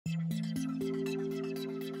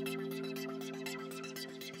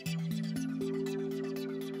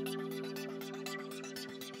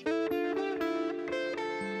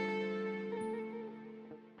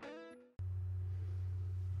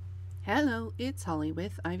Hello, it's Holly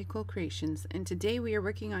with Ivy Cool Creations, and today we are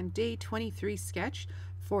working on day 23 sketch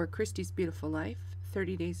for Christy's Beautiful Life,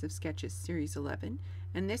 30 Days of Sketches, Series 11,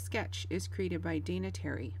 and this sketch is created by Dana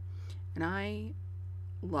Terry, and I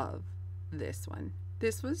love this one.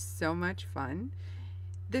 This was so much fun.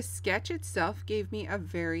 The sketch itself gave me a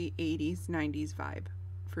very 80s, 90s vibe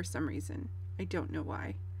for some reason. I don't know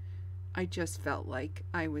why. I just felt like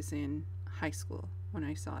I was in high school when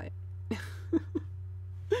I saw it.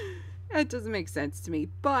 It doesn't make sense to me,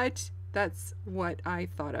 but that's what I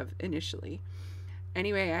thought of initially.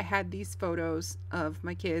 Anyway, I had these photos of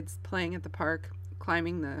my kids playing at the park,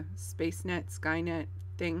 climbing the space net, Skynet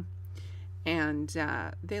thing, and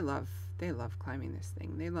they love climbing this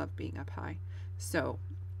thing. They love being up high. So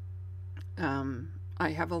I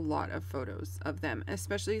have a lot of photos of them,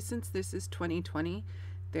 especially since this is 2020.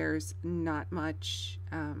 There's not much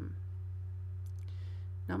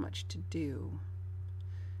to do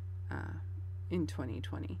in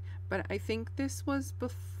 2020, but I think this was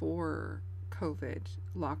before COVID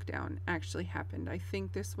lockdown actually happened. I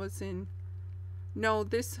think this was in, no,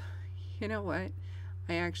 this, you know what,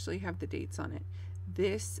 I actually have the dates on it.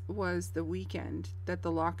 This was the weekend that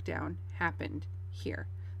the lockdown happened here.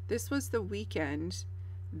 This was the weekend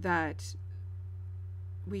that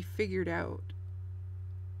we figured out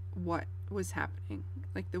what was happening,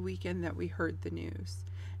 like the weekend that we heard the news.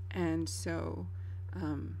 And so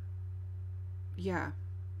yeah,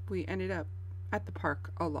 we ended up at the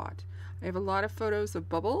park a lot. I have a lot of photos of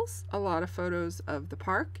Bubbles, a lot of photos of the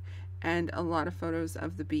park, and a lot of photos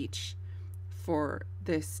of the beach for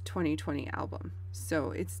this 2020 album. So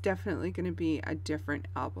it's definitely going to be a different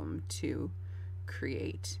album to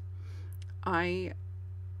create. I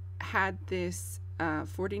had this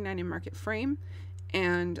 49 in market frame,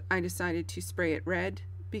 and I decided to spray it red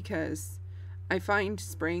because I find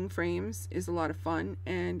spraying frames is a lot of fun,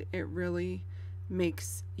 and it really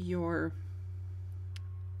makes it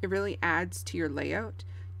really adds to your layout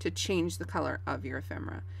to change the color of your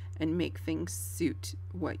ephemera and make things suit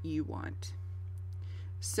what you want.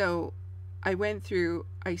 So I went through,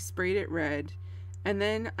 I sprayed it red, and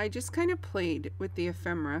then I just kind of played with the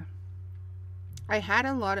ephemera. I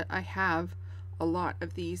have a lot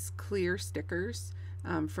of these clear stickers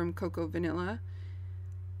from Cocoa Vanilla,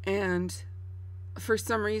 and for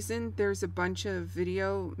some reason there's a bunch of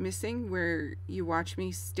video missing where you watch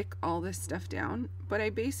me stick all this stuff down, but I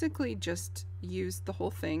basically just used the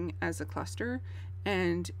whole thing as a cluster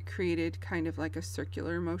and created kind of like a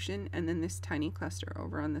circular motion, and then this tiny cluster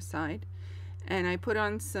over on the side. And I put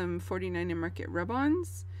on some 49 in market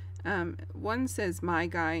rub-ons. One says My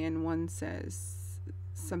Guy and one says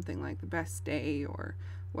something like the best day or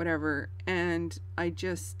whatever, and I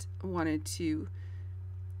just wanted to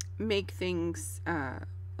make things a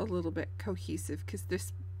little bit cohesive because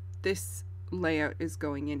this layout is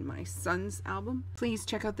going in my son's album. Please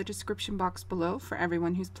check out the description box below for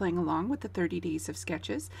everyone who's playing along with the 30 days of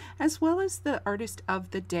sketches, as well as the artist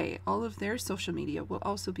of the day. All of their social media will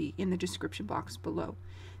also be in the description box below.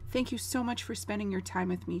 Thank you so much for spending your time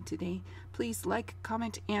with me today. Please like,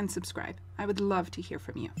 comment, and subscribe. I would love to hear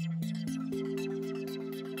from you.